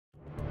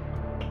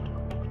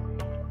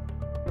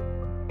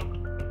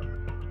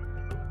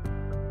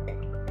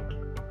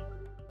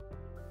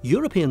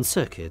European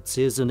Circuits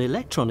is an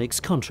electronics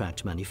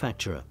contract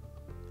manufacturer.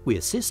 We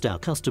assist our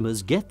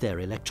customers get their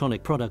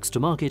electronic products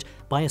to market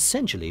by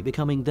essentially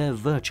becoming their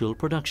virtual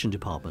production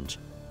department.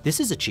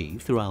 This is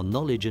achieved through our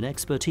knowledge and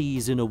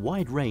expertise in a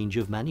wide range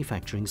of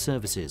manufacturing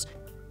services.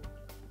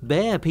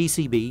 Bare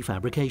PCB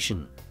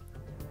fabrication,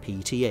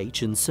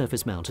 PTH and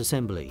surface mount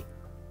assembly,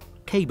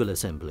 cable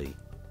assembly,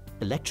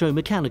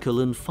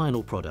 electromechanical and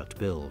final product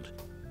build,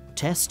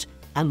 test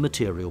and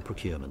material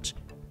procurement.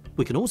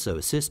 We can also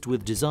assist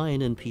with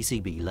design and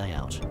PCB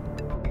layout.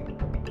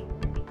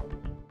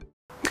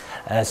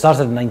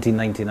 Started in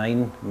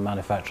 1999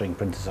 manufacturing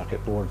printed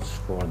circuit boards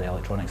for the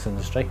electronics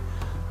industry,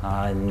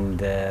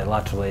 and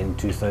laterally in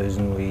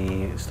 2000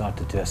 we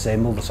started to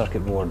assemble the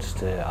circuit boards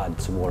to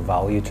add some more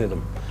value to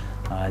them,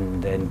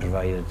 and then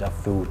provided a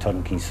full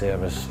turnkey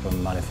service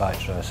from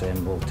manufacture,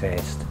 assemble,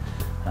 test,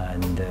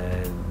 and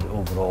the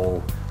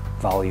overall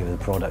value of the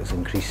products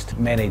increased.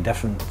 Many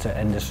different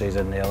industries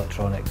in the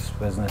electronics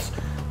business.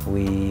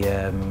 We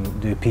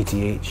do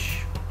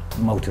PTH,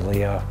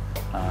 multi-layer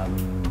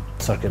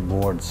circuit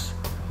boards,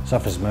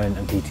 surface mount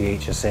and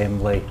PTH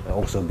assembly,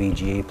 also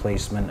BGA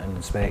placement and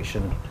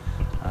inspection,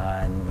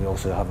 and we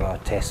also have a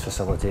test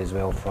facility as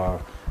well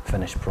for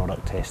finished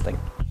product testing.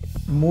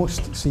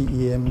 Most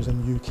CEMs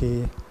in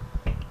the UK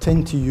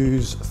tend to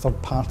use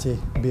third-party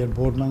bare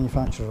board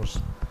manufacturers,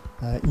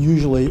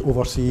 usually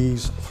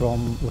overseas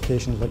from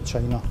locations like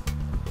China.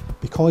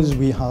 Because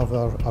we have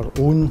our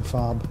own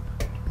fab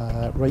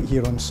right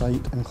here on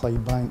site in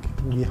Clydebank,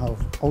 we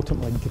have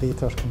ultimately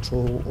greater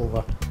control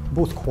over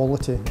both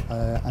quality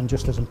and,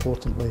 just as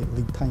importantly,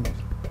 lead times.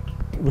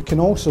 We can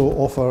also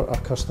offer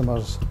our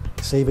customers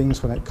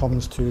savings when it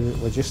comes to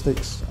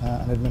logistics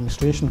and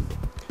administration.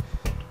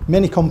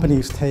 Many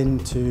companies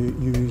tend to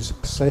use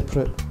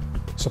separate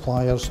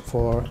suppliers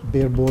for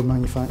bare board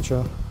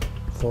manufacture,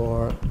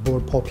 for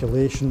board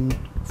population,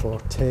 for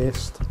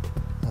test,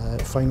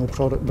 final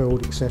product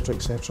build, etc,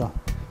 etc.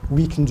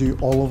 We can do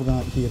all of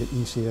that here at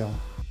ECL.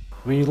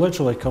 We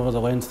literally cover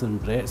the length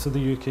and breadth of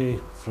the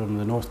UK, from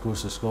the north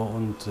coast of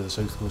Scotland to the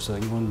south coast of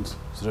England,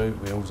 throughout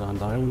Wales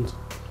and Ireland.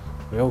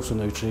 We also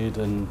now trade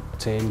in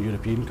 10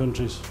 European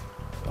countries.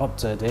 Up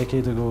to a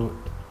decade ago,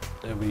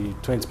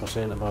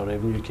 20% of our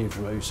revenue came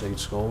from outside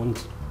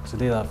Scotland.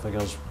 Today that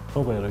figure's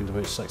probably around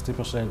about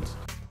 60%.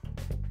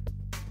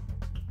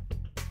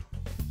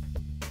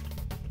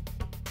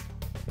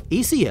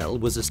 ECL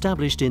was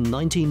established in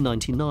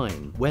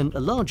 1999 when a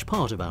large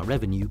part of our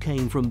revenue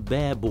came from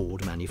bare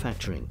board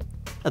manufacturing.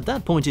 At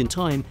that point in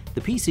time, the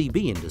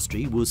PCB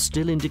industry was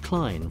still in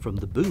decline from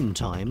the boom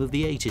time of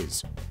the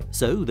 80s,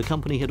 so the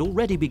company had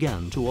already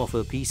begun to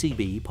offer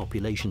PCB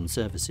population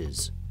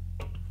services.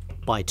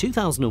 By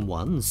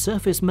 2001,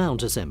 surface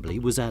mount assembly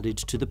was added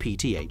to the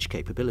PTH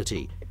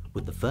capability,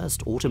 with the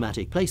first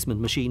automatic placement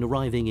machine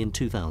arriving in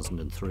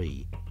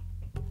 2003.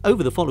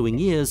 Over the following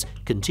years,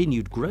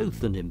 continued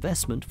growth and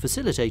investment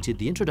facilitated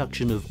the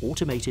introduction of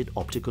automated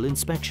optical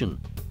inspection,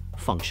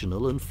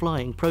 functional and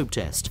flying probe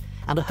test,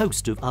 and a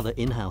host of other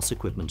in-house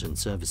equipment and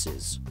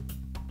services.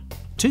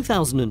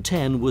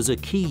 2010 was a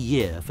key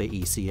year for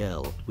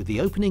ECL, with the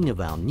opening of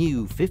our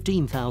new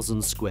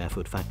 15,000 square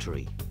foot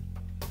factory.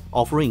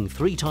 Offering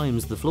 3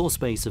 times the floor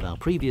space of our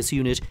previous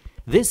unit,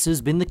 this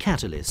has been the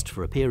catalyst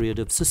for a period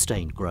of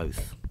sustained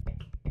growth.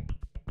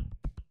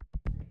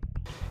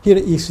 Here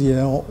at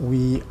ECL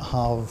we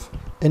have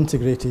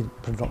integrated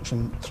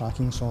production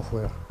tracking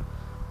software,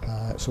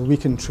 so we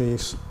can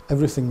trace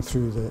everything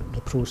through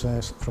the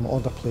process from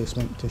order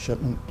placement to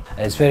shipment.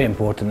 It's very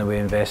important that we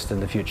invest in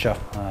the future.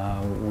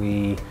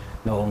 We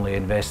not only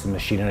invest in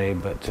machinery,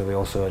 but we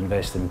also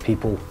invest in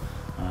people.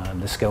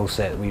 The skill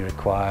set we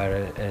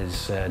require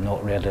is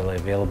not readily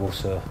available,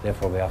 so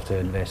therefore we have to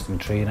invest in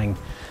training.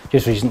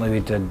 Just recently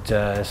we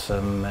did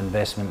some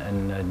investment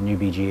in a new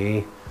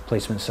BGA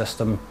placement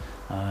system,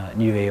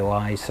 new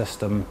AOI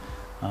system,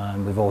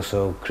 and we've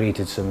also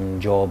created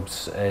some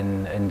jobs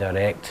in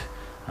indirect,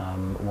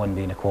 one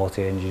being a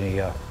quality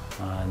engineer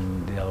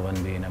and the other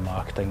one being a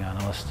marketing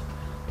analyst.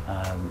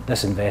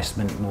 This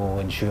investment will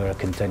ensure a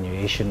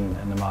continuation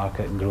in the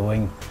market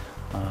growing,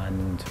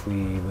 and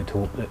we would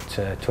hope that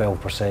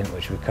 12%,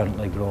 which we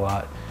currently grow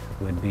at,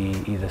 would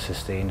be either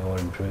sustained or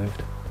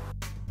improved.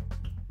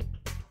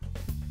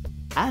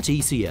 At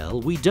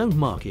ECL, we don't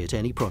market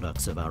any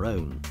products of our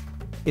own.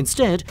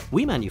 Instead,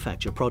 we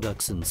manufacture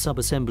products and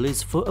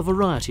sub-assemblies for a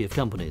variety of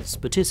companies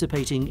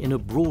participating in a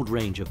broad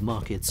range of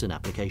markets and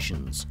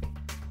applications.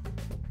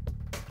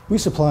 We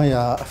supply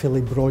a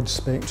fairly broad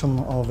spectrum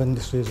of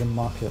industries and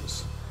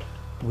markets.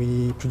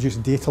 We produce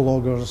data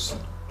loggers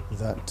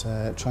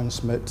that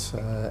transmit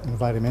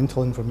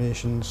environmental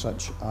information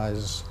such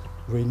as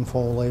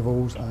rainfall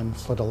levels and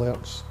flood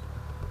alerts.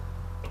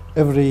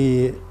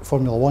 Every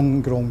Formula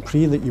 1 Grand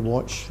Prix that you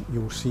watch,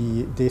 you'll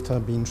see data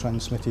being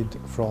transmitted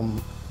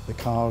from the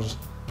cars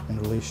in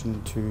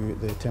relation to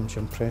the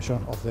temperature and pressure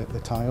of the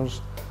tyres.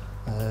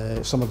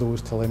 Some of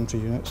those telemetry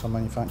units are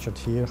manufactured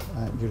here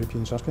at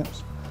European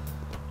Circuits.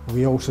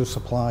 We also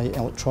supply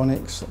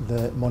electronics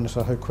that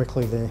monitor how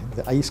quickly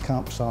the ice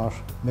caps are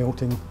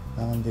melting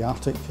and the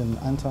Arctic and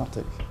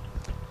Antarctic.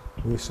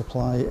 We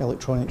supply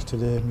electronics to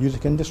the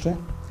music industry.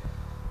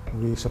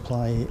 We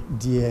supply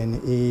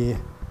DNA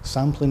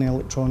sampling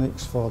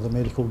electronics for the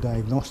medical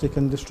diagnostic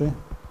industry,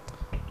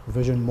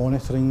 vision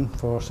monitoring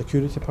for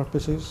security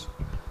purposes.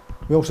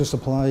 We also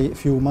supply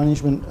fuel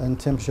management and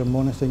temperature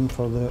monitoring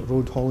for the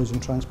road haulage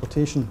and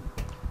transportation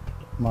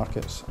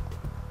markets.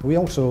 We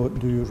also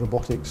do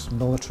robotics,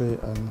 military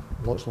and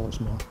lots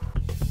more.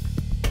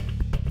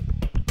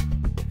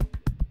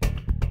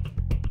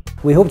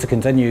 We hope to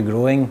continue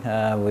growing.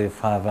 We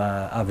have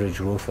an average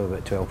growth of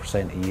about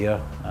 12% a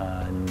year,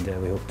 and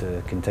we hope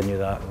to continue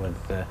that with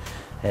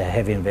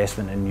heavy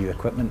investment in new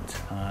equipment,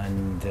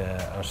 and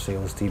our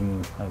sales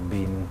team have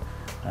been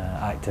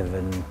active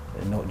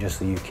in not just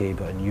the UK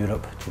but in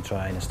Europe to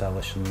try and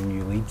establish some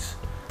new leads,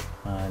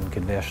 and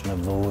conversion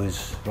of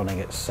those running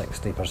at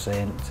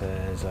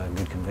 60% is a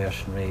good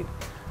conversion rate,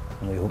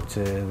 and we hope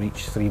to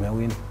reach 3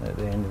 million at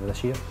the end of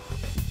this year.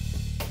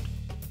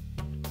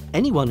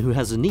 Anyone who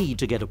has a need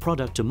to get a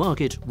product to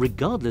market,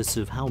 regardless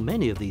of how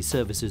many of these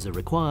services are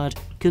required,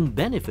 can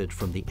benefit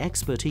from the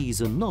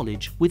expertise and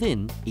knowledge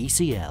within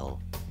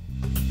ECL.